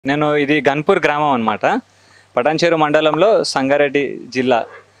నేను ఇది గన్పూర్ గ్రామం అన్నమాట. పటాన్చెరు మండలంలో సంగారెడ్డి జిల్లా.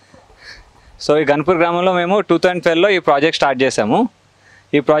 సో ఈ గన్పూర్ గ్రామంలో మేము 2012లో ఈ ప్రాజెక్ట్ స్టార్ట్ చేసాము.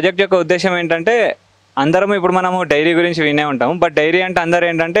 ఈ ప్రాజెక్ట్ యొక్క ఉద్దేశం ఏంటంటే అందరం ఇప్పుడు మనము డైరీ గురించి వినే ఉంటాము. బట్ డైరీ అంటే అందరూ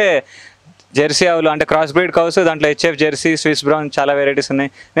ఏంటంటే జెర్సీ ఆవులు అంటే క్రాస్ బ్రీడ్ కౌస్, దాంట్లో హెచ్ఎఫ్ జెర్సీ, స్విస్ బ్రౌన్ చాలా వెరైటీస్ ఉన్నాయి.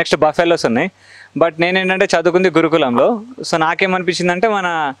 నెక్స్ట్ బఫెలోస్ ఉన్నాయి. బట్ నేనేంటంటే చదువుకుంది గురుకులంలో. సో నాకేమనిపించిందంటే మన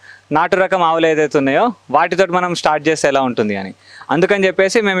నాటు రకం ఆవులు ఏదైతే ఉన్నాయో వాటితో మనం స్టార్ట్ చేస్తే ఎలా ఉంటుంది అని. అందుకని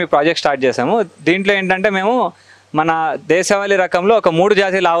చెప్పేసి మేము ఈ ప్రాజెక్ట్ స్టార్ట్ చేసాము. దీంట్లో ఏంటంటే మేము మన దేశవాళీ రకంలో ఒక 3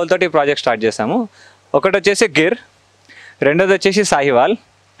 జాతీయ ఆవులతో ఈ ప్రాజెక్ట్ స్టార్ట్ చేసాము. ఒకటి వచ్చేసి గిర్, రెండోది వచ్చేసి సాహివాల్,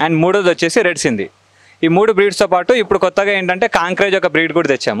 అండ్ మూడోది వచ్చేసి రెడ్ సింధీ. ఈ 3 బ్రీడ్స్తో పాటు ఇప్పుడు కొత్తగా ఏంటంటే కాంక్రేజ్ ఒక బ్రీడ్ కూడా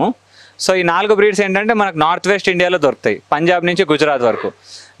తెచ్చాము. సో ఈ 4 బ్రీడ్స్ ఏంటంటే మనకు నార్త్ వెస్ట్ ఇండియాలో దొరుకుతాయి, పంజాబ్ నుంచి గుజరాత్ వరకు.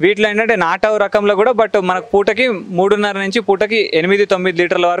 వీటిలో ఏంటంటే నాటావు రకంలో కూడా బట్ మనకు పూటకి 3.5 నుంచి పూటకి 8-9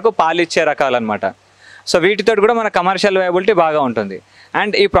 లీటర్ల వరకు పాలు ఇచ్చే రకాలు అనమాట. సో వీటితో కూడా మన కమర్షియల్ వైబిలిటీ బాగా ఉంటుంది.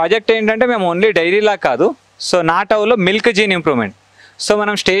 అండ్ ఈ ప్రాజెక్ట్ ఏంటంటే మేము ఓన్లీ డైరీలా కాదు, so నాటావులో milk gene improvement. So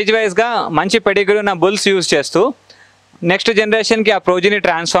మనం స్టేజ్ వైజ్గా మంచి పెడిగ్రీ ఉన్న బుల్స్ యూజ్ చేస్తూ నెక్స్ట్ జనరేషన్కి ఆ ప్రోజీని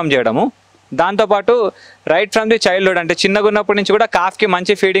ట్రాన్స్ఫార్మ్ చేయడము. దాంతోపాటు రైట్ ఫ్రమ్ ది చైల్డ్హుడ్ అంటే చిన్నగా ఉన్నప్పటి నుంచి కూడా కాఫ్కి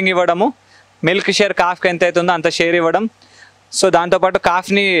మంచి ఫీడింగ్ ఇవ్వడము, మిల్క్ షేర్ కాఫ్కి ఎంత అవుతుందో అంత షేర్ ఇవ్వడం. సో దాంతోపాటు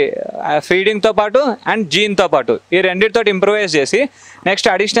కాఫ్ని ఫీడింగ్తో పాటు అండ్ జీన్తో పాటు ఈ రెండింటితో ఇంప్రూవైజ్ చేసి నెక్స్ట్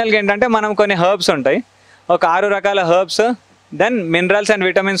అడిషనల్గా ఏంటంటే మనం కొన్ని హర్బ్స్ ఉంటాయి, ఒక 6 రకాల herbs, then minerals and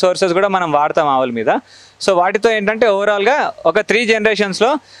vitamin sources కూడా మనం వాడతాం ఆవుల మీద. సో వాటితో ఏంటంటే ఓవరాల్గా ఒక 3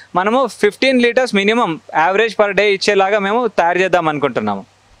 జనరేషన్స్లో మనము 15 litres minimum average per day ఇచ్చేలాగా మేము తయారు చేద్దాం అనుకుంటున్నాము.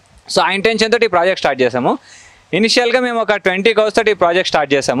 సో ఆ ఇంటెన్షన్ తోటి ఈ ప్రాజెక్ట్ స్టార్ట్ చేసాము. ఇనిషియల్గా మేము ఒక 20 కౌస్ తోటి ఈ ప్రాజెక్ట్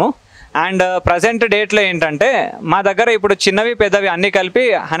స్టార్ట్ చేసాము. అండ్ ప్రజెంట్ డేట్లో ఏంటంటే మా దగ్గర ఇప్పుడు చిన్నవి పెద్దవి అన్నీ కలిపి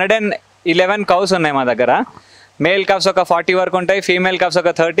 111 కౌస్ ఉన్నాయి మా దగ్గర. మేల్ కవ్స్ ఒక 40 వరకు ఉంటాయి, ఫీమేల్ కవ్స్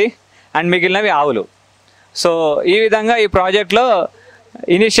ఒక 30, అండ్ మిగిలినవి ఆవులు. సో ఈ విధంగా ఈ ప్రాజెక్ట్లో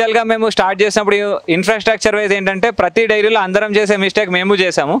ఇనిషియల్గా మేము స్టార్ట్ చేసినప్పుడు ఇన్ఫ్రాస్ట్రక్చర్ వైజ్ ఏంటంటే ప్రతి డైరీలో అందరం చేసే మిస్టేక్ మేము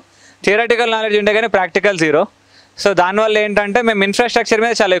చేసాము. థియరటికల్ నాలెడ్జ్ ఉంటే కానీ ప్రాక్టికల్ జీరో. సో దానివల్ల ఏంటంటే మేము ఇన్ఫ్రాస్ట్రక్చర్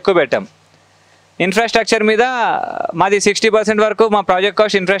మీద చాలా ఎక్కువ పెట్టాం. ఇన్ఫ్రాస్ట్రక్చర్ మీద మాది 60% వరకు మా ప్రాజెక్ట్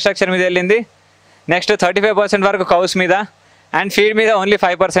కాస్ట్ ఇన్ఫ్రాస్ట్రక్చర్ మీద వెళ్ళింది. నెక్స్ట్ 35% వరకు కౌస్ మీద అండ్ ఫీడ్ మీద ఓన్లీ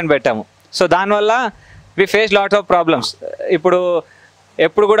 5% పెట్టాము. సో దానివల్ల we face lot of problems.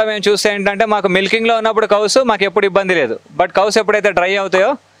 ఎప్పుడు కూడా మేము చూస్తే ఏంటంటే మాకు మిల్కింగ్లో ఉన్నప్పుడు కౌస్ మాకు ఎప్పుడు ఇబ్బంది లేదు. బట్ కౌస్ ఎప్పుడైతే డ్రై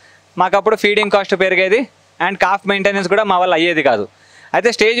అవుతాయో మాకు అప్పుడు ఫీడింగ్ కాస్ట్ పెరిగేది అండ్ కాఫ్ మెయింటెనెన్స్ కూడా మా వల్ల అయ్యేది కాదు. అయితే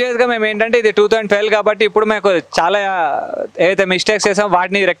స్టేజ్ వైజ్గా మేము ఏంటంటే ఇది 2012 కాబట్టి ఇప్పుడు మాకు చాలా ఏదైతే మిస్టేక్స్ చేసామో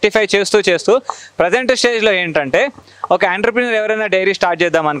వాటిని రెక్టిఫై చేస్తూ ప్రజెంట్ స్టేజ్లో ఏంటంటే ఒక ఎంటర్ప్రినర్ ఎవరైనా డైరీ స్టార్ట్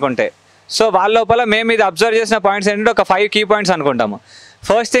చేద్దాం అనుకుంటే సో వాళ్ళ లోపల మేము ఇది అబ్జర్వ్ చేసిన పాయింట్స్ ఏంటంటే ఒక 5 కీ పాయింట్స్ అనుకుంటాము.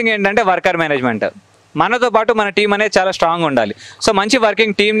 ఫస్ట్ థింగ్ ఏంటంటే వర్కర్ మేనేజ్మెంట్. మనతో పాటు మన టీం అనేది చాలా స్ట్రాంగ్ ఉండాలి. సో మంచి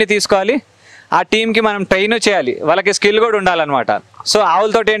వర్కింగ్ టీమ్ని తీసుకోవాలి, ఆ టీంకి మనం ట్రైన్ చేయాలి, వాళ్ళకి స్కిల్ కూడా ఉండాలన్నమాట. సో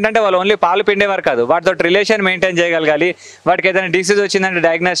ఆవులతో ఏంటంటే వాళ్ళు ఓన్లీ పాలు పిండేవారు కాదు, వాటితో రిలేషన్ మెయింటైన్ చేయగలగాలి, వాటికి ఏదైనా డిసీజ్ వచ్చిందంటే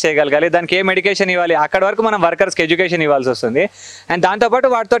డయాగ్నోస్ చేయగలగాలి, దానికి ఏ మెడికేషన్ ఇవ్వాలి, అక్కడ వరకు మనం వర్కర్స్కి ఎడ్యుకేషన్ ఇవ్వాల్సి వస్తుంది. అండ్ దాంతోపాటు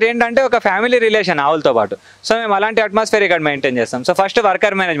వాటితో ఏంటంటే ఒక ఫ్యామిలీ రిలేషన్ ఆవులతో పాటు. సో మేము అలాంటి అట్మాస్ఫియర్ ఇక్కడ మెయింటైన్ చేస్తాం. So first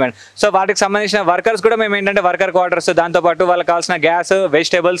worker management. So వాటికి సంబంధించిన వర్కర్స్ కూడా మేము ఏంటంటే వర్కర్ క్వార్టర్స్, దాంతోపాటు వాళ్ళకి కావాల్సిన గ్యాస్,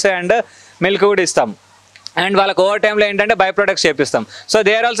 వెజిటేబుల్స్ అండ్ మిల్క్ కూడా ఇస్తాం. అండ్ వాళ్ళకి ఓవర్ టైంలో ఏంటంటే బై ప్రొడక్ట్స్ చేపిస్తాం. So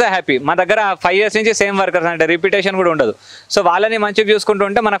they are also happy. మా దగ్గర 5 years నుంచి సేమ్ వర్కర్స్ అంటే రిపిటేషన్ కూడా ఉండదు. సో వాళ్ళని మంచిగా చూసుకుంటూ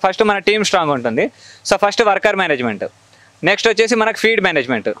ఉంటే మన ఫస్ట్ మన టీమ్ స్ట్రాంగ్ ఉంటుంది. So first worker management. Next వచ్చేసి మనకు ఫీడ్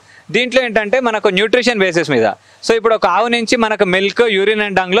మేనేజ్మెంట్. దీంట్లో ఏంటంటే మనకు న్యూట్రిషన్ బేసిస్ మీద. సో ఇప్పుడు ఒక ఆవు నుంచి మనకు మిల్క్, యూరిన్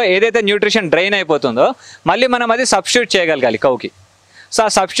అండ్ డంగ్లో ఏదైతే న్యూట్రిషన్ డ్రైన్ అయిపోతుందో మళ్ళీ మనం అది సబ్స్టిట్యూట్ చేయగలగాలి కౌకి. సో ఆ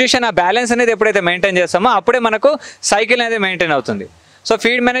సబ్స్టిట్యూషన్, ఆ బ్యాలెన్స్ అనేది ఎప్పుడైతే మెయింటైన్ చేస్తామో అప్పుడే మనకు సైకిల్ అనేది మెయింటైన్ అవుతుంది. సో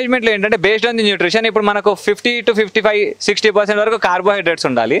ఫీడ్ మేనేజ్మెంట్లో ఏంటంటే బేస్డ్ ఆన్ ది న్యూట్రిషన్ ఇప్పుడు మనకు 50 to 55, 60% వరకు కార్బోహైడ్రేట్స్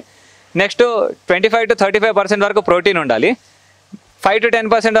ఉండాలి. నెక్స్ట్ 25 to 35% వరకు ప్రోటీన్ ఉండాలి. 5 to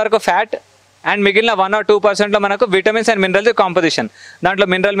 10% వరకు ఫ్యాట్ అండ్ మిగిలిన 1 or 2%లో మనకు విటమిన్స్ అండ్ మినరల్స్ కాంపోజిషన్. దాంట్లో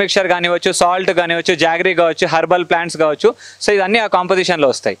మినరల్ మిక్చర్ కానివచ్చు, సాల్ట్ కానివచ్చు, జాగరీ కావచ్చు, హర్బల్ ప్లాంట్స్ కావచ్చు. సో ఇవన్నీ ఆ కాంపోజిషన్లో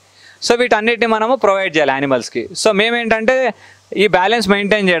వస్తాయి. సో వీటన్నిటిని మనము ప్రొవైడ్ చేయాలి యానిమల్స్కి. సో మేమేంటంటే ఈ బ్యాలెన్స్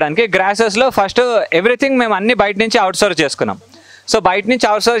మెయింటైన్ చేయడానికి గ్రాసెస్లో ఫస్ట్ ఎవ్రీథింగ్ మేము అన్ని బయట నుంచి అవుట్సోర్స్ చేసుకున్నాం. సో బయట నుంచి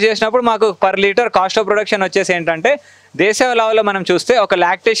అవుట్సోర్స్ చేసినప్పుడు మాకు per litre cost of production వచ్చేసి ఏంటంటే దేశీయ లెవెల్లో మనం చూస్తే ఒక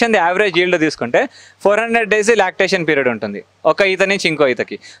లాక్టేషన్ యావరేజ్ ఈల్డ్ తీసుకుంటే 400 days లాక్టేషన్ పీరియడ్ ఉంటుంది ఒక ఈత నుంచి ఇంకో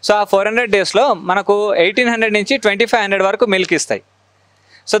ఈతకి. సో ఆ 400 daysలో మనకు 1800 నుంచి 2500 వరకు మిల్క్ ఇస్తాయి.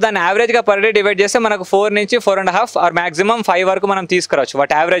 సో దాన్ని యావరేజ్గా పర్ డే డివైడ్ చేస్తే మనకు 4 నుంచి 4.5 ఆర్ మ్యాక్సిమం 5 వరకు మనం తీసుకురావచ్చు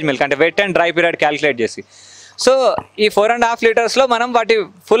వాటి యావరేజ్ మిల్క్ అంటే wet and dry period calculate చేసి. సో ఈ 4.5 లీటర్స్లో మనం వాటి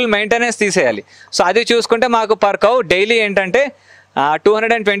ఫుల్ మెయింటెనెన్స్ తీసేయాలి. సో అది చూసుకుంటే మాకు పర్ కౌ డైలీ ఏంటంటే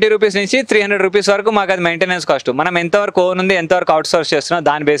 220 నుంచి 300 రూపీస్ వరకు మాకు అది మెయింటెనెన్స్ కాస్ట్. మనం ఎంతవరకు ఓన్ ఉంది, ఎంతవరకు అవుట్ సోర్స్ చేస్తున్నాం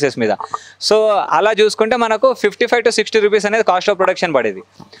దాని బేసిస్ మీద. సో అలా చూసుకుంటే మనకు 55 to 60 రూపీస్ అనేది కాస్ట్ ఆఫ్ ప్రొడక్షన్ పడేది.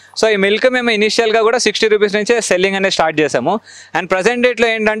 సో ఈ మిల్క్ మేము ఇనిషియల్గా కూడా 60 రూపీస్ నుంచే సెల్లింగ్ అనేది స్టార్ట్ చేసాము. అండ్ ప్రజెంట్ డేట్లో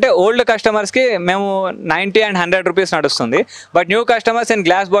ఏంటంటే ఓల్డ్ కస్టమర్స్కి మేము 90 and 100 రూపీస్ నడుస్తుంది. But new customers in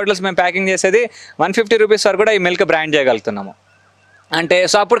glass bottles మేము ప్యాకింగ్ చేసేది 150 రూపీస్ వరకు కూడా ఈ మిల్క్ బ్రాండ్ చేయగలుగుతున్నాము. అంటే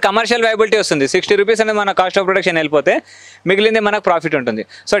సో అప్పుడు కమర్షియల్ వైబిలిటీ వస్తుంది. 60 రూపీస్ అనేది మన కాస్ట్ ఆఫ్ ప్రొడక్షన్ వెళ్ళిపోతే మిగిలింది మనకు ప్రాఫిట్ ఉంటుంది.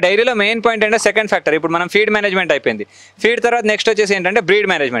 సో డైరీలో మెయిన్ పాయింట్ అంటే సెకండ్ ఫ్యాక్టర్. ఇప్పుడు మనం ఫీడ్ మేనేజ్మెంట్ అయిపోయింది. ఫీడ్ తర్వాత నెక్స్ట్ వచ్చేసి ఏంటంటే బ్రీడ్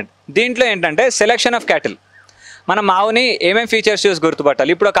మేనేజ్మెంట్. దీంట్లో ఏంటంటే సెలెక్షన్ ఆఫ్ క్యాటిల్. మనం ఆవుని ఏమేమి ఫీచర్స్ చూసి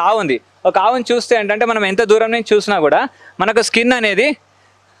గుర్తుపట్టాలి. ఇప్పుడు ఒక ఆవు ఉంది, ఒక ఆవుని చూస్తే ఏంటంటే మనం ఎంత దూరం నుంచి చూసినా కూడా మనకు స్కిన్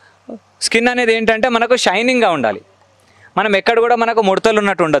అనేది ఏంటంటే మనకు షైనింగ్గా ఉండాలి. మనం ఎక్కడ కూడా మనకు ముడతలు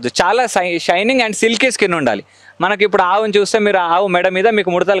ఉన్నట్టు ఉండదు, చాలా షైనింగ్ అండ్ సిల్కీ స్కిన్ ఉండాలి. మనకి ఇప్పుడు ఆవుని చూస్తే మీరు ఆవు మెడ మీద మీకు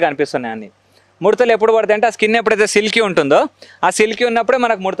ముడతలు కనిపిస్తున్నాయి. అన్ని ముడతలు ఎప్పుడు పడతాయి అంటే ఆ స్కిన్ ఎప్పుడైతే సిల్కీ ఉంటుందో ఆ సిల్కీ ఉన్నప్పుడే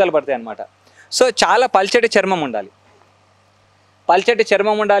మనకు ముడతలు పడతాయి అనమాట. సో చాలా పల్చటి చర్మం ఉండాలి, పల్చటి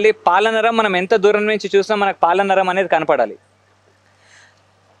చర్మం ఉండాలి. పాలనరం మనం ఎంత దూరం నుంచి చూసినా మనకు పాలనరం అనేది కనపడాలి,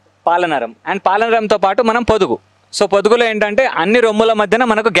 పాలనరం. అండ్ పాలనరంతో పాటు మనం పొదుగు. సో పొదుగులో ఏంటంటే అన్ని రొమ్ముల మధ్యన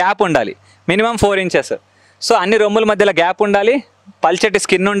మనకు గ్యాప్ ఉండాలి, మినిమం 4 inches. సో అన్ని రొమ్ముల మధ్యలో గ్యాప్ ఉండాలి, పల్చటి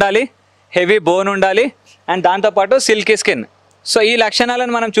స్కిన్ ఉండాలి, హెవీ బోన్ ఉండాలి, అండ్ దాంతోపాటు సిల్కీ స్కిన్. సో ఈ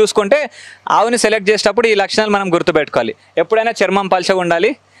లక్షణాలను మనం చూసుకుంటే ఆవుని సెలెక్ట్ చేసేటప్పుడు ఈ లక్షణాలు మనం గుర్తుపెట్టుకోవాలి. ఎప్పుడైనా చర్మం పల్చగా ఉండాలి,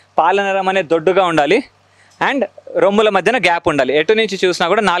 పాలనరం అనేది దొడ్డుగా ఉండాలి, అండ్ రొమ్ముల మధ్యన గ్యాప్ ఉండాలి. ఎటు నుంచి చూసినా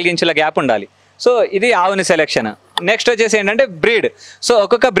కూడా 4 ఇంచుల గ్యాప్ ఉండాలి. సో ఇది ఆవుని సెలెక్షన్. నెక్స్ట్ వచ్చేసి ఏంటంటే బ్రీడ్. సో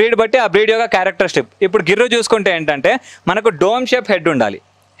ఒక్కొక్క బ్రీడ్ బట్టి ఆ బ్రీడ్ యొక్క క్యారెక్టరిస్టిక్. ఇప్పుడు గిర్రు చూసుకుంటే ఏంటంటే మనకు డోమ్ షేప్ హెడ్ ఉండాలి.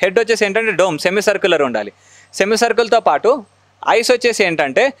 హెడ్ వచ్చేసి ఏంటంటే డోమ్ సెమీ సర్క్యులర్ ఉండాలి. సెమీ సర్కిల్తో పాటు ఐస్ వచ్చేసి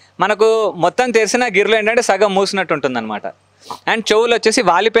ఏంటంటే మనకు మొత్తం తెరిసిన గిర్రెలు ఏంటంటే సగం మూసినట్టు ఉంటుందన్నమాట. అండ్ చెవులు వచ్చేసి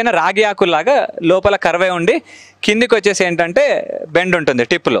వాలిపోయిన రాగి ఆకుల్లాగా లోపల కర్వే ఉండి కిందికి వచ్చేసి ఏంటంటే బెండ్ ఉంటుంది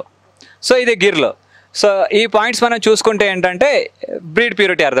టిప్లో. సో ఇది గిర్లో. సో ఈ పాయింట్స్ మనం చూసుకుంటే ఏంటంటే బ్రీడ్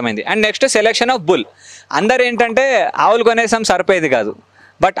ప్యూరిటీ అర్థమైంది. And next selection of bull. అందరు ఏంటంటే ఆవులు కొనేసాం సరిపోయేది కాదు,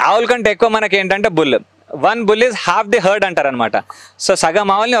 బట్ ఆవుల కంటే ఎక్కువ మనకి ఏంటంటే bull. 1 bull is half the herd అంటారనమాట. సో సగం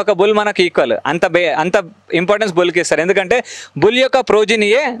ఆవుల్ని ఒక బుల్ మనకు ఈక్వల్. అంత ఇంపార్టెన్స్ బుల్కి ఇస్తారు. ఎందుకంటే బుల్ యొక్క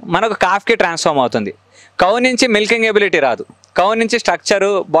ప్రోజినియే మనకు కాఫ్కి ట్రాన్స్ఫార్మ్ అవుతుంది. కౌ నుంచి మిల్కింగ్ ఎబిలిటీ రాదు, కౌ నుంచి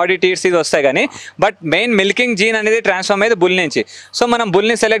స్ట్రక్చరు బాడీ టీర్స్ ఇది వస్తాయి కానీ బట్ మెయిన్ మిల్కింగ్ జీన్ అనేది ట్రాన్స్ఫార్మ్ అయ్యేది బుల్ నుంచి. సో మనం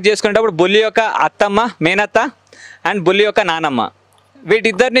బుల్ని సెలెక్ట్ చేసుకునేటప్పుడు బుల్ యొక్క అత్తమ్మ మేనత్త అండ్ బుల్ యొక్క నానమ్మ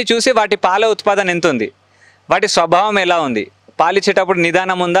వీటిద్దరిని చూసి వాటి పాల ఉత్పాదన ఎంత ఉంది, వాటి స్వభావం ఎలా ఉంది, పాలిచ్చేటప్పుడు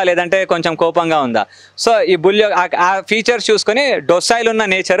నిదానం ఉందా లేదంటే కొంచెం కోపంగా ఉందా. సో ఈ బుల్ ఆ ఫీచర్స్ చూసుకొని డొసైల్ ఉన్న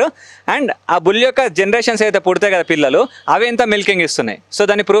నేచరు అండ్ ఆ బుల్ యొక్క జనరేషన్స్ అయితే పుడతాయి కదా పిల్లలు అవి ఎంత మిల్కింగ్ ఇస్తున్నాయి. సో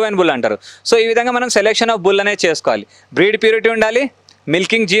దాన్ని ప్రూవెన్ బుల్ అంటారు. సో ఈ విధంగా మనం సెలెక్షన్ ఆఫ్ బుల్ అనేది చేసుకోవాలి. బ్రీడ్ ప్యూరిటీ ఉండాలి,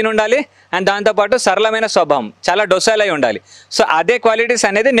 మిల్కింగ్ జీన్ ఉండాలి, అండ్ దాంతోపాటు సరళమైన స్వభావం, చాలా డొసైల్ అయి ఉండాలి. సో అదే క్వాలిటీస్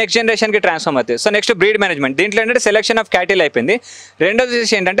అనేది నెక్స్ట్ జనరేషన్కి ట్రాన్స్ఫార్మ్ అవుతాయి. So next breed management. దీంట్లో ఏంటంటే సెలెక్షన్ ఆఫ్ క్యాటిల్ అయిపోయింది. రెండోది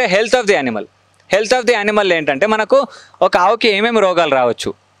విషయం ఏంటంటే health of the animal. Health of the animal ఏంటంటే మనకు ఒక ఆవుకి ఏమేమి రోగాలు రావచ్చు,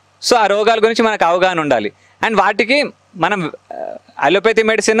 సో ఆ రోగాల గురించి మనకు అవగాహన ఉండాలి. అండ్ వాటికి మనం allopathy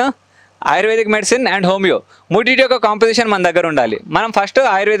medicine, ayurvedic medicine and homeo మూడింటి యొక్క కాంపోజిషన్ మన దగ్గర ఉండాలి. మనం ఫస్ట్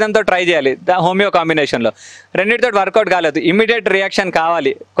ఆయుర్వేదంతో ట్రై చేయాలి, హోమియో కాంబినేషన్లో. రెండింటితో వర్కౌట్ కాలేదు, ఇమీడియట్ రియాక్షన్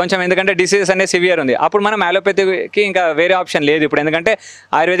కావాలి కొంచెం, ఎందుకంటే డిసీజ్ అనేది సివియర్ ఉంది. అప్పుడు మనం అలోపతికి ఇంకా వేరే ఆప్షన్ లేదు ఇప్పుడు, ఎందుకంటే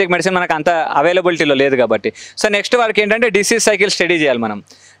ఆయుర్వేదిక్ మెడిసిన్ మనకు అంత అవైలబిలిటీలో లేదు కాబట్టి. సో నెక్స్ట్ వారికి ఏంటంటే డిసీజ్ సైకిల్ స్టడీ చేయాలి. మనం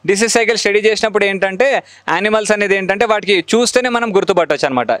డిసీజ్ సైకిల్ స్టడీ చేసినప్పుడు ఏంటంటే యానిమల్స్ అనేది ఏంటంటే వాటికి చూస్తేనే మనం గుర్తుపట్టవచ్చు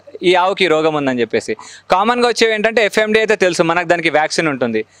అనమాట ఈ ఆవుకి రోగం ఉందని చెప్పేసి. కామన్గా వచ్చేవి ఏంటంటే ఎఫ్ఎండి అయితే తెలుసు మనకు, దానికి వ్యాక్సిన్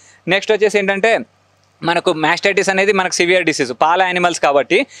ఉంటుంది. నెక్స్ట్ వచ్చేసి ఏంటంటే మనకు మాస్టైటిస్ అనేది మనకు సివియర్ డిసీజ్, పాల యానిమల్స్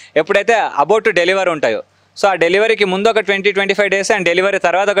కాబట్టి ఎప్పుడైతే అబౌట్ టు డెలివరీ ఉంటాయో, సో ఆ డెలివరీకి ముందు ఒక 20-25 days అండ్ డెలివరీ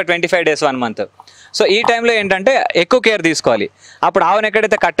తర్వాత ఒక 25 days 1 month. సో ఈ టైంలో ఏంటంటే ఎక్కువ కేర్ తీసుకోవాలి. అప్పుడు ఆవును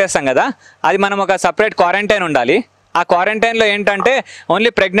ఎక్కడైతే కట్టేస్తాం కదా అది మనం ఒక సపరేట్ క్వారంటైన్ ఉండాలి. ఆ క్వారంటైన్లో ఏంటంటే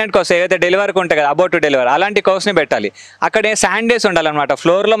ఓన్లీ ప్రెగ్నెంట్ కోస్ ఏవైతే డెలివరీకి ఉంటాయి కదా అబౌట్ టు డెలివరీ అలాంటి కోస్ని పెట్టాలి. అక్కడే శాండ్ డేస్ ఉండాలన్నమాట.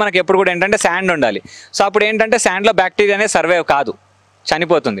 ఫ్లోర్లో మనకి ఎప్పుడు కూడా ఏంటంటే శాండ్ ఉండాలి. సో అప్పుడు ఏంటంటే శాండ్లో బ్యాక్టీరియా అనేది సర్వైవ్ కాదు,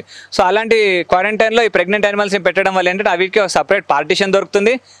 చనిపోతుంది. సో అలాంటి క్వారంటైన్లో ఈ ప్రెగ్నెంట్ యానిమల్స్ని పెట్టడం వల్ల ఏంటంటే అవికి ఒక సపరేట్ పార్టీషన్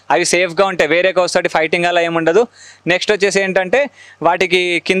దొరుకుతుంది, అవి సేఫ్గా ఉంటాయి, వేరే కోస్తోటి ఫైటింగ్ అలా ఏముండదు. నెక్స్ట్ వచ్చేసి ఏంటంటే వాటికి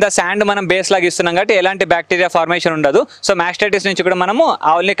కింద శాండ్ మనం బేస్ లాగా ఇస్తున్నాం కాబట్టి ఎలాంటి బ్యాక్టీరియా ఫార్మేషన్ ఉండదు. సో మాస్టైటిస్ నుంచి కూడా మనము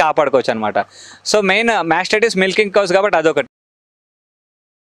ఆవుల్ని కాపాడుకోవచ్చు అనమాట. So main mastitis milking cows కాబట్టి అదొకటి.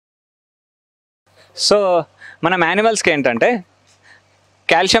 సో మనం యానిమల్స్కి ఏంటంటే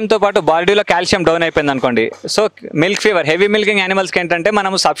కాల్షియంతో పాటు బాడీలో కాల్షియం డౌన్ అయిపోయింది అనుకోండి, so milk fever, heavy milking యానిమల్స్కి ఏంటంటే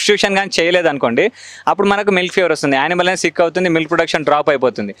మనము సబ్స్టిట్యూషన్ కానీ చేయలేదు అనుకోండి అప్పుడు మనకు మిల్క్ ఫీవర్ వస్తుంది, యానిమల్ అనేది సిక్ అవుతుంది, మిల్క్ ప్రొడక్షన్ డ్రాప్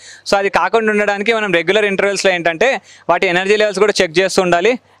అయిపోతుంది. సో అది కాకుండా ఉండడానికి మనం రెగ్యులర్ ఇంటర్వెల్స్లో ఏంటంటే వాటి ఎనర్జీ లెవెల్స్ కూడా చెక్ చేస్తూ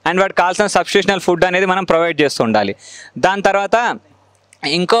ఉండాలి. అండ్ వాటికి కావాల్సిన సబ్స్టిట్యూషనల్ ఫుడ్ అనేది మనం ప్రొవైడ్ చేస్తూ ఉండాలి. దాని తర్వాత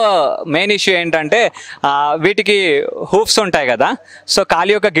ఇంకో మెయిన్ ఇష్యూ ఏంటంటే వీటికి హూఫ్స్ ఉంటాయి కదా, సో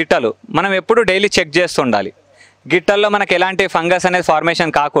కాలి యొక్క గిట్టలు మనం ఎప్పుడు డైలీ చెక్ చేస్తూ ఉండాలి. గిట్టల్లో మనకు ఎలాంటి ఫంగస్ అనేది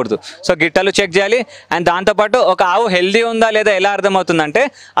ఫార్మేషన్ కాకూడదు. సో గిట్టలు చెక్ చేయాలి. అండ్ దాంతోపాటు ఒక ఆవు హెల్దీ ఉందా లేదా ఎలా అర్థమవుతుందంటే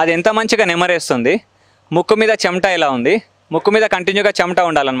అది ఎంత మంచిగా నెమరేస్తుంది, ముక్కు మీద చెమట ఎలా ఉంది, ముక్కు మీద కంటిన్యూగా చెమట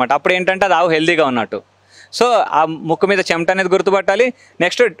ఉండాలన్నమాట. అప్పుడు ఏంటంటే అది ఆవు హెల్దీగా ఉన్నట్టు. సో ఆ ముక్కు మీద చెమట అనేది గుర్తుపట్టాలి.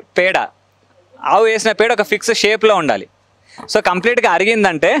 నెక్స్ట్ పేడ, ఆవు వేసిన పేడ ఒక ఫిక్స్ షేప్లో ఉండాలి. సో కంప్లీట్గా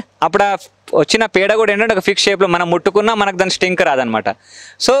అరిగిందంటే అప్పుడు వచ్చిన పేడ కూడా ఏంటంటే ఒక ఫిక్స్ షేప్లో మనం ముట్టుకున్నా మనకు దాని స్టింక్ రాదనమాట.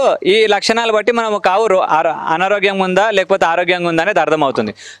 సో ఈ లక్షణాలు బట్టి మనం ఒక ఆవు అనారోగ్యంగా ఉందా లేకపోతే ఆరోగ్యంగా ఉందా అనేది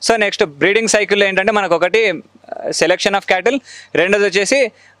అర్థమవుతుంది. సో నెక్స్ట్ బ్రీడింగ్ సైకిల్లో ఏంటంటే మనకు ఒకటి సెలెక్షన్ ఆఫ్ క్యాటిల్, రెండోది వచ్చేసి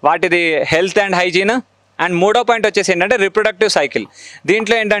వాటిది హెల్త్ అండ్ హైజీన్, అండ్ మూడో పాయింట్ వచ్చేసి ఏంటంటే రిప్రొడక్టివ్ సైకిల్.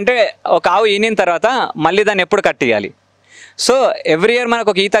 దీంట్లో ఏంటంటే ఒక ఆవు ఈనిన తర్వాత మళ్ళీ దాన్ని ఎప్పుడు కట్టియాలి. సో ఎవ్రీ ఇయర్ మనకు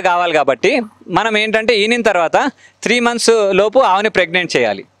ఒక ఈత కావాలి కాబట్టి మనం ఏంటంటే ఈనిన తర్వాత 3 months లోపు ఆవుని ప్రెగ్నెంట్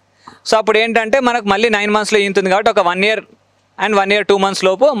చేయాలి. సో అప్పుడు ఏంటంటే మనకు మళ్ళీ 9 monthsలో ఈనుతుంది కాబట్టి ఒక 1 year అండ్ 1 year 2 months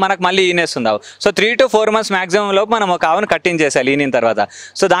లోపు మనకు మళ్ళీ ఈనేస్తుంది ఆవు. సో 3 to 4 months మ్యాక్సిమం లోపు మనం ఒక ఆవును కట్టించేసాలి ఈనిన తర్వాత.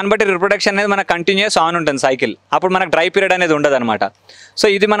 సో దాన్ని బట్టి రిప్రొడక్షన్ అనేది మనకు కంటిన్యూస్ ఆన్ ఉంటుంది సైకిల్. అప్పుడు మనకు డ్రై పీరియడ్ అనేది ఉండదు అనమాట. సో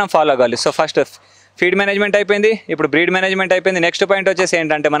ఇది మనం ఫాలో అవ్వాలి. సో ఫస్ట్ ఫీడ్ మేనేజ్మెంట్ అయిపోయింది, ఇప్పుడు బ్రీడ్ మేనేజ్మెంట్ అయిపోయింది. నెక్స్ట్ పాయింట్ వచ్చేసి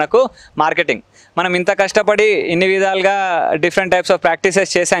ఏంటంటే మనకు మార్కెటింగ్. మనం ఇంత కష్టపడి ఇన్ని విధాలుగా డిఫరెంట్ టైప్స్ ఆఫ్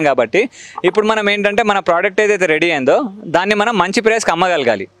ప్రాక్టీసెస్ చేసాం కాబట్టి ఇప్పుడు మనం ఏంటంటే మన ప్రోడక్ట్ ఏదైతే రెడీ అయిందో దాన్ని మనం మంచి ప్రైస్కి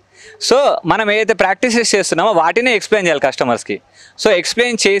అమ్మగలగాలి. సో మనం ఏదైతే ప్రాక్టీసెస్ చేస్తున్నామో వాటిని ఎక్స్ప్లెయిన్ చేయాలి కస్టమర్స్కి. సో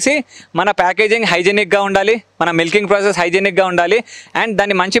ఎక్స్ప్లెయిన్ చేసి మన ప్యాకేజింగ్ హైజీనిక్గా ఉండాలి, మన మిల్కింగ్ ప్రాసెస్ హైజీనిక్గా ఉండాలి, అండ్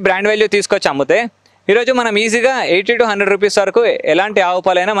దాన్ని మంచి బ్రాండ్ వాల్యూ తీసుకొచ్చి అమ్మితే ఈరోజు మనం ఈజీగా 80 to 100 rupees వరకు ఎలాంటి ఆవు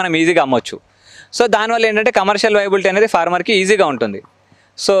పాలైనా మనం ఈజీగా అమ్మొచ్చు. సో దానివల్ల ఏంటంటే కమర్షియల్ వైబిలిటీ అనేది ఫార్మర్కి ఈజీగా ఉంటుంది.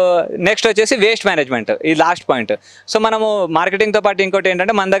 సో నెక్స్ట్ వచ్చేసి వేస్ట్ మేనేజ్మెంట్, ఈ లాస్ట్ పాయింట్. సో మనము మార్కెటింగ్తో పాటు ఇంకోటి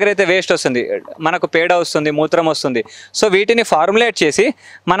ఏంటంటే మన దగ్గర అయితే వేస్ట్ వస్తుంది, మనకు పేడ వస్తుంది, మూత్రం వస్తుంది. సో వీటిని ఫార్ములేట్ చేసి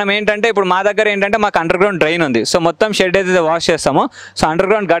మనం ఏంటంటే ఇప్పుడు మా దగ్గర ఏంటంటే మాకు అండర్ గ్రౌండ్ డ్రైన్ ఉంది. సో మొత్తం షెడ్ ఏదైతే వాష్ చేస్తామో so under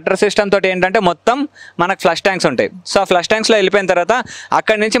ground gutter system తోటి ఏంటంటే మొత్తం మనకు ఫ్లష్ ట్యాంక్స్ ఉంటాయి. సో ఆ ఫ్లష్ ట్యాంక్స్లో వెళ్ళిపోయిన తర్వాత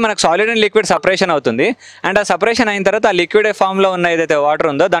అక్కడి నుంచి మనకు సాలిడ్ అండ్ లిక్విడ్ సపరేషన్ అవుతుంది. అండ్ ఆ సపరేషన్ అయిన తర్వాత ఆ లిక్విడ్ ఫామ్లో ఉన్న ఏదైతే వాటర్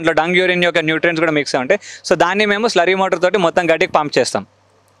ఉందో దాంట్లో డంగ్ యూరిన్ యొక్క న్యూట్రియన్స్ కూడా మిక్స్ ఉంటాయి. సో దాన్ని మేము స్లరీ మోటార్ తోటి మొత్తం గడ్డికి పంప్ చేస్తాం.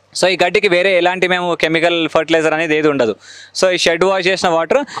 సో ఈ గడ్డికి వేరే ఎలాంటి మేము కెమికల్ ఫర్టిలైజర్ అనేది ఏది ఉండదు. సో ఈ షెడ్ వాష్ చేసిన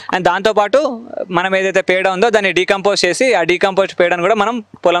వాటర్ అండ్ దాంతోపాటు మనం ఏదైతే పేడ ఉందో దాన్ని డీకంపోజ్ చేసి ఆ డీకంపోజ్ పేడను కూడా మనం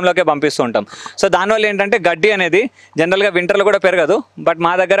పొలంలోకి పంపిస్తూ ఉంటాం. సో దానివల్ల ఏంటంటే గడ్డి అనేది జనరల్గా వింటర్లో కూడా పెరగదు. బట్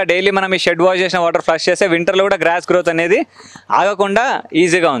మా దగ్గర డైలీ మనం ఈ షెడ్ వాష్ చేసిన వాటర్ ఫ్లష్ చేస్తే వింటర్లో కూడా గ్రాస్ గ్రోత్ అనేది ఆగకుండా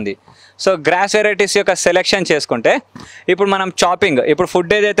ఈజీగా ఉంది. సో గ్రాస్ వెరైటీస్ యొక్క సెలెక్షన్ చేసుకుంటే ఇప్పుడు మనం చాపింగ్, ఇప్పుడు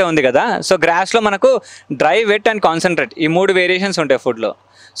ఫుడ్ ఏదైతే ఉంది కదా, సో గ్రాస్లో మనకు డ్రై, వెట్ అండ్ కాన్సన్ట్రేట్ ఈ 3 వేరియేషన్స్ ఉంటాయి ఫుడ్లో.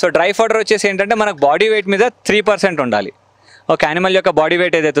 సో డ్రై ఫోడర్ వచ్చేసి ఏంటంటే మనకు బాడీ వెయిట్ మీద 3% ఉండాలి. ఒక యానిమల్ యొక్క బాడీ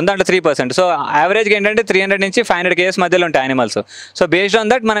వెయిట్ ఏదైతే ఉందో దాంట్లో 3%. సో యావరేజ్గా ఏంటంటే 300 నుంచి 500 kgs మధ్యలో ఉంటాయి animals. So based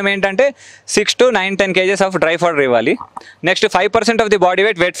on that మనం ఏంటంటే 6 to 10 kgs of dry fodder ఇవ్వాలి. Next 5% of the body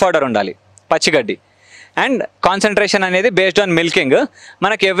weight wet fodder ఉండాలి, పచ్చిగడ్డి. అండ్ కాన్సన్ట్రేషన్ అనేది బేస్డ్ ఆన్ మిల్కింగ్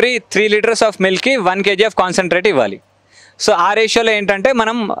మనకి every 3 liters of మిల్క్కి 1 kg of concentrate ఇవ్వాలి. సో ఆ రేషియోలో ఏంటంటే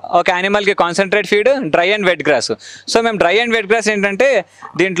మనం ఒక యానిమల్కి concentrate feed, dry and wet gross. So మేము డ్రై అండ్ వెట్ గ్రాస్ ఏంటంటే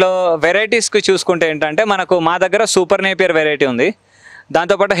దీంట్లో వెరైటీస్కి చూసుకుంటే ఏంటంటే మనకు మా దగ్గర సూపర్ నేపియర్ వెరైటీ ఉంది,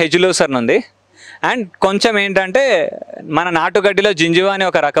 దాంతోపాటు హెజ్లూసర్న్ ఉంది, అండ్ కొంచెం ఏంటంటే మన నాటుగడ్డిలో జింజువా అనే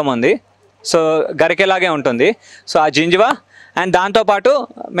ఒక రకం ఉంది. సో గరికెలాగే ఉంటుంది. సో ఆ జింజువా అండ్ దాంతోపాటు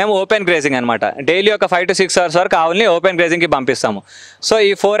మేము ఓపెన్ గ్రేజింగ్ అనమాట, డైలీ ఒక 5 to 6 hours వరకు ఆవుల్ని ఓపెన్ గ్రేజింగ్కి పంపిస్తాము. సో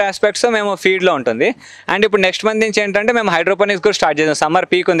ఈ 4 aspects మేము ఫీడ్లో ఉంటుంది. అండ్ ఇప్పుడు నెక్స్ట్ మంత్ నుంచి ఏంటంటే మేము హైడ్రోపోనిక్స్ కూడా స్టార్ట్ చేసాం,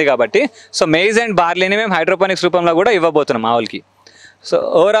 సమ్మర్ పీక్ ఉంది కాబట్టి. సో మెయిజ్ అండ్ బార్లీని మేము హైడ్రోపోనిక్స్ రూపంలో కూడా ఇవ్వబోతున్నాం ఆవులకి. సో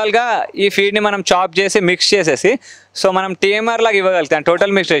ఓవరాల్గా ఈ ఫీడ్ని మనం చాప్ చేసి మిక్స్ చేసేసి సో మనం టీఎంఆర్ లాగా ఇవ్వగలుగుతాం.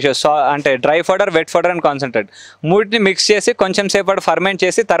 టోటల్ మిక్స్ రేషియో అంటే dry fodder, wet fodder and concentrate మూటిని mix చేసి కొంచెం సేపటి ఫర్మెంట్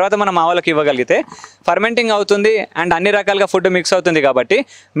చేసి తర్వాత మనం ఆవులకు ఇవ్వగలిగితే ఫర్మెంటింగ్ అవుతుంది అండ్ అన్ని రకాలుగా ఫుడ్ మిక్స్ అవుతుంది కాబట్టి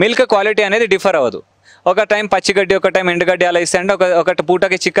మిల్క్ క్వాలిటీ అనేది డిఫర్ అవ్వదు. ఒక టైం పచ్చిగడ్డి, ఒక టైం ఎండుగడ్డి అలా ఇస్తే అంటే ఒక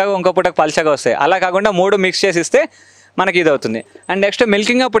పూటకి చిక్కగా ఇంకో పూటకి పలచగా వస్తాయి. అలా కాకుండా 3 మిక్స్ చేసి ఇస్తే మనకి ఇది అవుతుంది. అండ్ నెక్స్ట్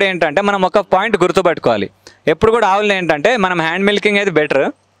మిల్కింగ్ అప్పుడు ఏంటంటే మనం ఒక పాయింట్ గుర్తుపెట్టుకోవాలి, ఎప్పుడు కూడా ఆవులు ఏంటంటే మనం హ్యాండ్ మిల్కింగ్ అయితే బెటర్.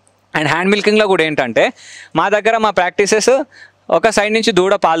 అండ్ హ్యాండ్ మిల్కింగ్లో కూడా ఏంటంటే మా దగ్గర మా ప్రాక్టీసెస్ ఒక సైడ్ నుంచి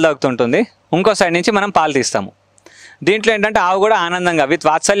దూడ పాలు తాగుతుంటుంది, ఇంకో సైడ్ నుంచి మనం పాలు తీస్తాము. దీంట్లో ఏంటంటే ఆవు కూడా ఆనందంగా విత్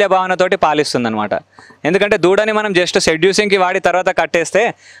వాత్సల్య భావనతోటి పాలిస్తుంది అనమాట. ఎందుకంటే దూడని మనం జస్ట్ సెడ్యూసింగ్కి వాడి తర్వాత కట్టేస్తే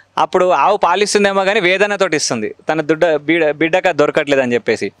అప్పుడు ఆవు పాలిస్తుందేమో కానీ వేదనతోటి ఇస్తుంది, తన బిడ్డక దొరకట్లేదు అని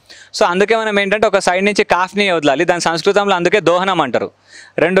చెప్పేసి. సో అందుకే మనం ఏంటంటే ఒక సైడ్ నుంచి కాఫ్ని వదలాలి. దాని సంస్కృతంలో అందుకే దోహనం అంటారు.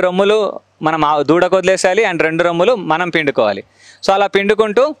 2 రొమ్ములు మనం దూడకు వదిలేసేయాలి అండ్ 2 రొమ్ములు మనం పిండుకోవాలి. సో అలా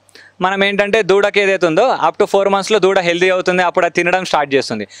పిండుకుంటూ మనం ఏంటంటే దూడకి ఏదైతే ఉందో అప్ టు 4 monthsలో దూడ హెల్దీ అవుతుంది. అప్పుడు అది తినడం స్టార్ట్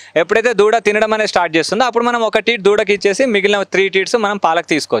చేస్తుంది. ఎప్పుడైతే దూడ తినడం అనేది స్టార్ట్ చేస్తుందో అప్పుడు మనం ఒక టీట్ దూడకి ఇచ్చేసి మిగిలిన 3 టీట్స్ మనం పాలకు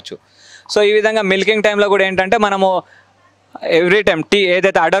తీసుకోవచ్చు. సో ఈ విధంగా మిల్కింగ్ టైంలో కూడా ఏంటంటే మనము ఎవ్రీ టైం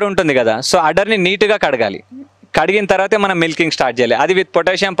ఏదైతే అడర్ ఉంటుంది కదా, సో అడర్ని నీట్గా కడగాలి. కడిగిన తర్వాతే మనం మిల్కింగ్ స్టార్ట్ చేయాలి. అది విత్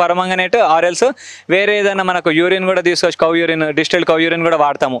పొటాషియం పర్మాంగనేట్ ఆర్ఎల్స్ వేరే ఏదైనా మనకు యూరిన్ కూడా తీసుకొచ్చి cow urine, distilled cow urine కూడా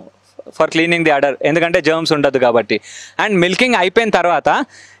వాడతాము ఫర్ క్లీనింగ్ ది అడర్, ఎందుకంటే జర్మ్స్ ఉండదు కాబట్టి. అండ్ మిల్కింగ్ అయిపోయిన తర్వాత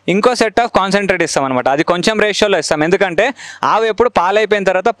ఇంకో సెట్ ఆఫ్ కాన్సన్ట్రేట్ ఇస్తాం అనమాట. అది కొంచెం రేషియోలో ఇస్తాం, ఎందుకంటే ఆవు ఎప్పుడు పాలు అయిపోయిన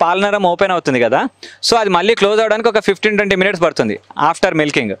తర్వాత పాలనరం ఓపెన్ అవుతుంది కదా, సో అది మళ్ళీ క్లోజ్ అవడానికి ఒక 15-20 minutes పడుతుంది ఆఫ్టర్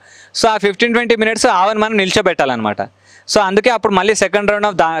మిల్కింగ్. సో ఆ 15-20 minutes ఆవుని మనం నిల్చోబెట్టాలన్నమాట. సో అందుకే అప్పుడు మళ్ళీ సెకండ్ రౌండ్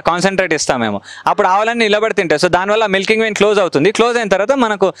ఆఫ్ కాన్సన్ట్రేట్ ఇస్తాం మేము. అప్పుడు ఆవులన్నీ నిలబడి తింటాయి. సో దానివల్ల మిల్కింగ్ వెయిన్ క్లోజ్ అవుతుంది. క్లోజ్ అయిన తర్వాత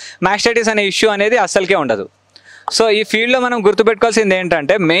మనకు మాస్టైటిస్ అనే ఇష్యూ అనేది అస్సలకే ఉండదు. సో ఈ ఫీల్డ్లో మనం గుర్తుపెట్టుకోవాల్సింది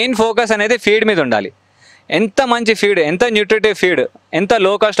ఏంటంటే మెయిన్ ఫోకస్ అనేది ఫీడ్ మీద ఉండాలి. ఎంత మంచి ఫీడ్, ఎంత న్యూట్రిటివ్ ఫీడ్, ఎంత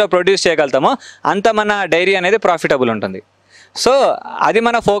లో కాస్ట్లో ప్రొడ్యూస్ చేయగలుగుతామో అంత మన డైరీ అనేది ప్రాఫిటబుల్ ఉంటుంది. సో అది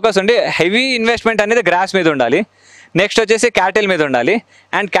మన ఫోకస్ ఉండి హెవీ ఇన్వెస్ట్మెంట్ అనేది గ్రాస్ మీద ఉండాలి. నెక్స్ట్ వచ్చేసి క్యాటిల్ మీద ఉండాలి.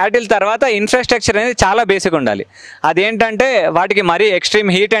 అండ్ క్యాటిల్ తర్వాత ఇన్ఫ్రాస్ట్రక్చర్ అనేది చాలా బేసిక్ ఉండాలి. అదేంటంటే వాటికి మరీ extreme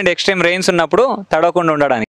heat and extreme rains ఉన్నప్పుడు తడవకుండా ఉండడానికి.